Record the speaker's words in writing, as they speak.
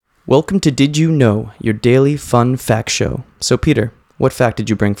Welcome to Did You Know, your daily fun fact show. So, Peter, what fact did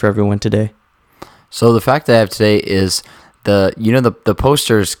you bring for everyone today? So the fact that I have today is the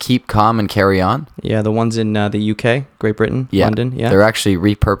posters Keep Calm and Carry On? Yeah, the ones in the UK, Great Britain, Yeah. London. Yeah, They're actually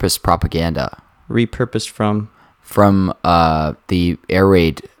repurposed propaganda repurposed from. the air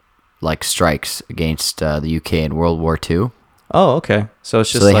raid strikes against the UK in World War II. Oh, okay. So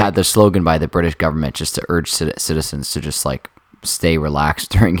it's just So they had the slogan by the British government just to urge citizens to just stay relaxed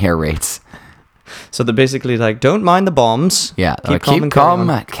during air raids. So they're basically like, don't mind the bombs. Yeah, keep calm and carry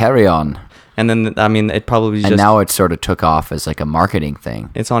on. carry on. And then it probably And now it sort of took off as a marketing thing.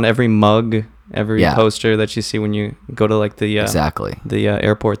 it's on every mug, every poster that you see when you go to Exactly. the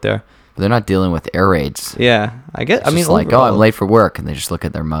airport there. But they're not dealing with air raids. Yeah, I guess. It's overall, I'm late for work, and they just look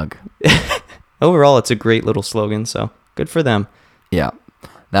at their mug. Overall, it's a great little slogan. So good for them. Yeah.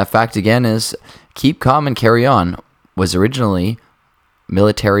 That fact again is Keep Calm and Carry On was originally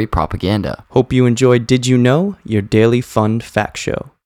military propaganda. Hope you enjoyed Did You Know, your daily fun fact show.